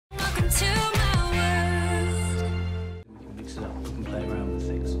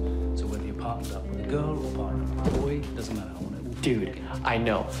partnered up with a girl or partnered up with a boy. Doesn't matter. I want it. Dude, I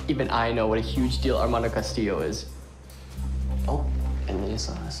know. Even I know what a huge deal Armando Castillo is. Oh, and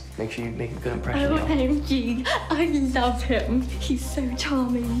Lisa, make sure you make a good impression. Oh, OMG, I love him. He's so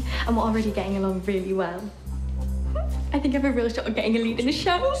charming, and we're already getting along really well. I think I have a real shot at getting a lead in the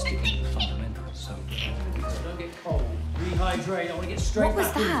show. Fundamentals, so don't get cold. Rehydrate. I want to get straight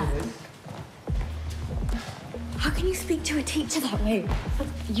back into this. How can you speak to a teacher that way?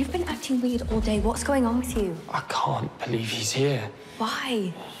 You've been acting weird all day. What's going on with you? I can't believe he's here.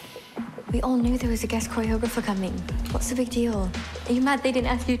 Why? We all knew there was a guest choreographer coming. What's the big deal? Are you mad they didn't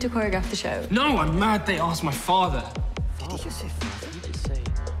ask you to choreograph the show? No, I'm mad they asked my father. Did he just say father? He did say it.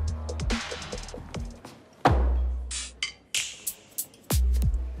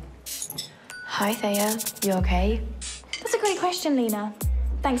 Hi, Thea. You okay? That's a great question, Lena.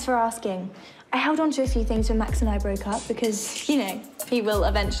 Thanks for asking. I held on to a few things when Max and I broke up because, you know, he will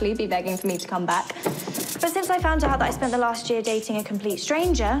eventually be begging for me to come back. But since I found out that I spent the last year dating a complete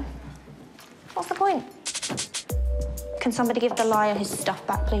stranger, what's the point? Can somebody give the liar his stuff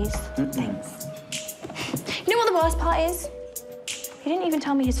back, please? Thanks. You know what the worst part is? He didn't even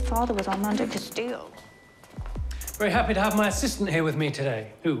tell me his father was Armando Castillo. Very happy to have my assistant here with me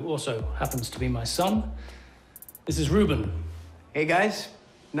today, who also happens to be my son. This is Ruben. Hey, guys.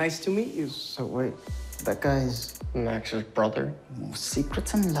 Nice to meet you. So, wait, that guy's Max's brother. more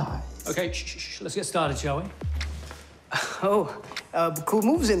secrets and lies. Okay, shh. Let's get started, shall we? Oh, cool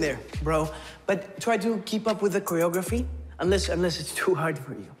moves in there, bro. But try to keep up with the choreography, unless it's too hard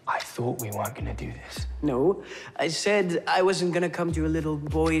for you. I thought we weren't gonna do this. No, I said I wasn't gonna come to your little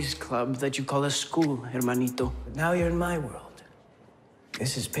boys' club that you call a school, hermanito. But now you're in my world.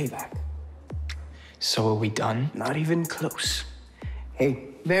 This is payback. So are we done? Not even close. Hey,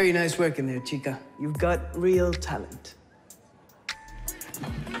 very nice work in there, chica. You've got real talent.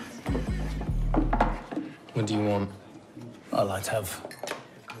 What do you want? I'd like to have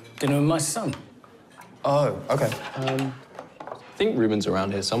dinner with my son. Oh, okay. I think Ruben's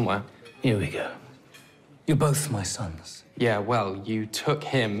around here somewhere. Here we go. You're both my sons. Yeah, well, you took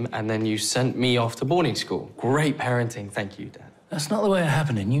him and then you sent me off to boarding school. Great parenting, thank you, Dad. That's not the way it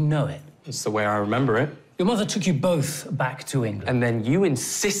happened, and you know it. It's the way I remember it. Your mother took you both back to England. And then you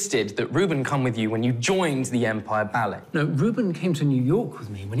insisted that Ruben come with you when you joined the Empire Ballet. No, Ruben came to New York with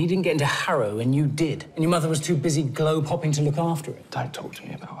me when he didn't get into Harrow, and you did. And your mother was too busy globe hopping to look after it. Don't talk to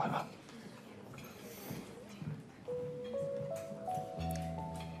me about her.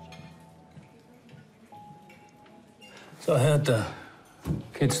 So I heard the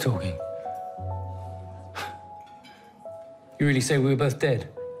kids talking. You really say we were both dead?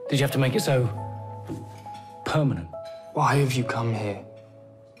 Did you have to make it so permanent? Why have you come here?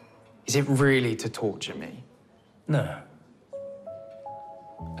 Is it really to torture me? No.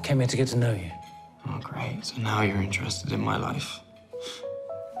 I came here to get to know you. Oh, great. So now you're interested in my life.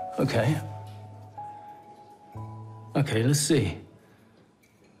 Okay. Okay, let's see.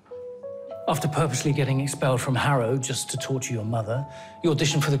 After purposely getting expelled from Harrow just to torture your mother, you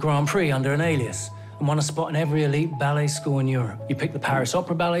auditioned for the Grand Prix under an alias and won a spot in every elite ballet school in Europe. You picked the Paris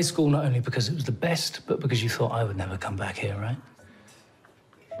Opera Ballet School not only because it was the best, but because you thought I would never come back here, right?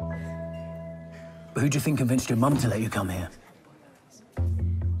 But who do you think convinced your mum to let you come here?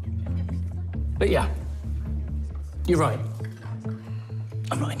 But yeah, you're right.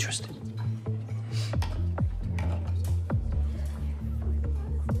 I'm not interested.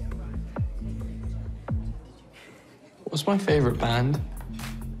 What's my favorite band?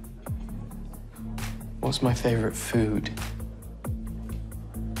 What's my favorite food?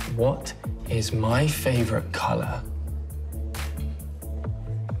 What is my favorite color?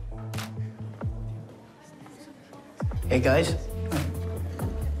 Hey, guys.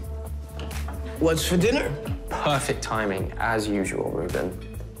 What's for dinner? Perfect timing, as usual, Ruben.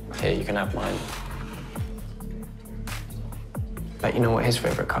 Here, you can have mine. Bet you know what his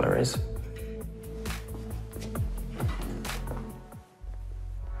favorite color is?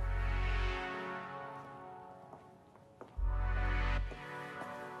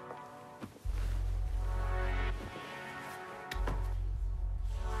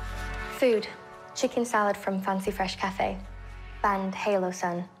 Food. Chicken salad from Fancy Fresh Cafe. Band Halo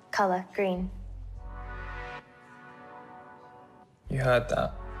Sun. Color green. You heard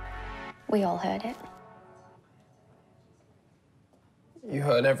that. We all heard it. You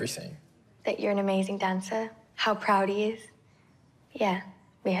heard everything. That you're an amazing dancer. How proud he is. Yeah,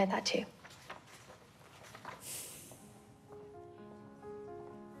 we heard that too.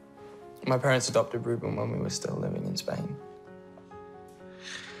 My parents adopted Ruben when we were still living in Spain.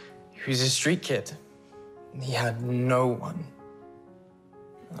 He was a street kid. He had no one.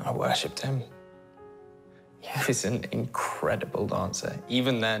 I worshipped him. He was an incredible dancer.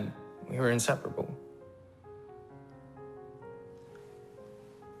 Even then, we were inseparable.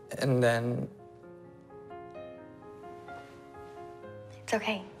 And then... It's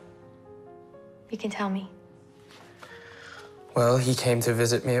okay. You can tell me. Well, he came to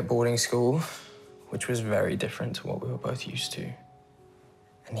visit me at boarding school, which was very different to what we were both used to.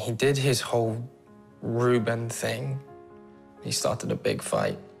 And he did his whole Reuben thing. He started a big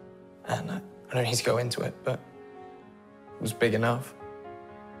fight. And I don't need to go into it, but it was big enough.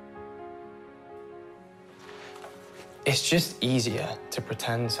 It's just easier to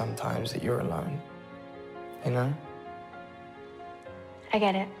pretend sometimes that you're alone, you know? I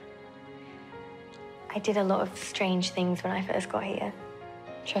get it. I did a lot of strange things when I first got here.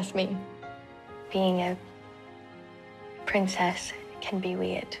 Trust me, being a princess can be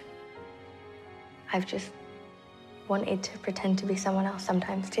weird. I've just wanted to pretend to be someone else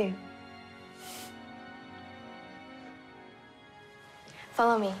sometimes too.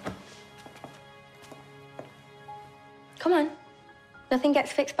 Follow me. Come on. Nothing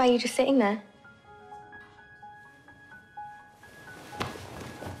gets fixed by you just sitting there.